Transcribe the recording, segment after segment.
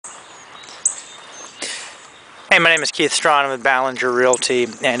Hey, my name is Keith Strawn. I'm with Ballinger Realty,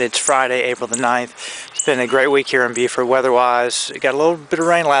 and it's Friday, April the 9th. It's been a great week here in Beaufort weather-wise. It got a little bit of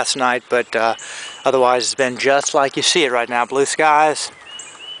rain last night, but otherwise it's been just like you see it right now. Blue skies.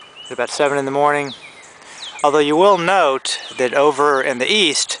 It's about 7 in the morning. Although you will note that over in the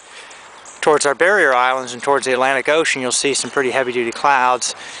east, towards our barrier islands and towards the Atlantic Ocean, you'll see some pretty heavy-duty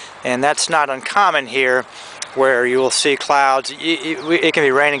clouds, and that's not uncommon here, where you will see clouds. It can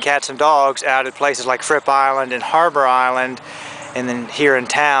be raining cats and dogs out at places like Fripp Island and Harbor Island, and then here in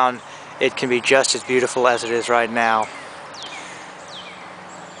town it can be just as beautiful as it is right now.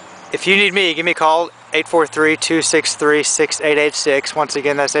 If you need me, give me a call, 843-263-6886. Once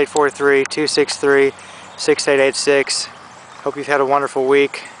again, that's 843-263-6886. Hope you've had a wonderful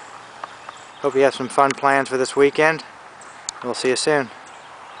week. Hope you have some fun plans for this weekend. We'll see you soon.